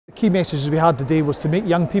key messages we had today was to make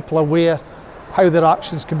young people aware how their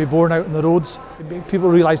actions can be borne out on the roads. Make people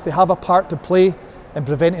realise they have a part to play in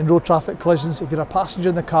preventing road traffic collisions. If you're a passenger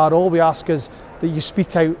in the car, all we ask is that you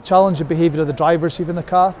speak out, challenge the behaviour of the driver even in the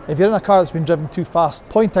car. If you're in a car that's been driven too fast,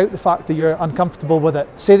 point out the fact that you're uncomfortable with it.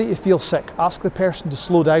 Say that you feel sick, ask the person to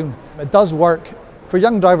slow down. It does work. For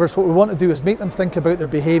young drivers, what we want to do is make them think about their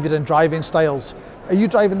behaviour and driving styles. Are you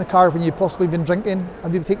driving the car when you've possibly been drinking?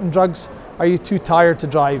 Have you taken drugs? Are you too tired to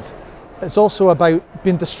drive? It's also about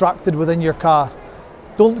being distracted within your car.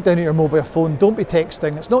 Don't look down at your mobile phone, don't be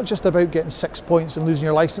texting. It's not just about getting 6 points and losing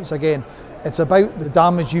your licence again. It's about the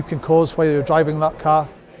damage you can cause while you're driving that car.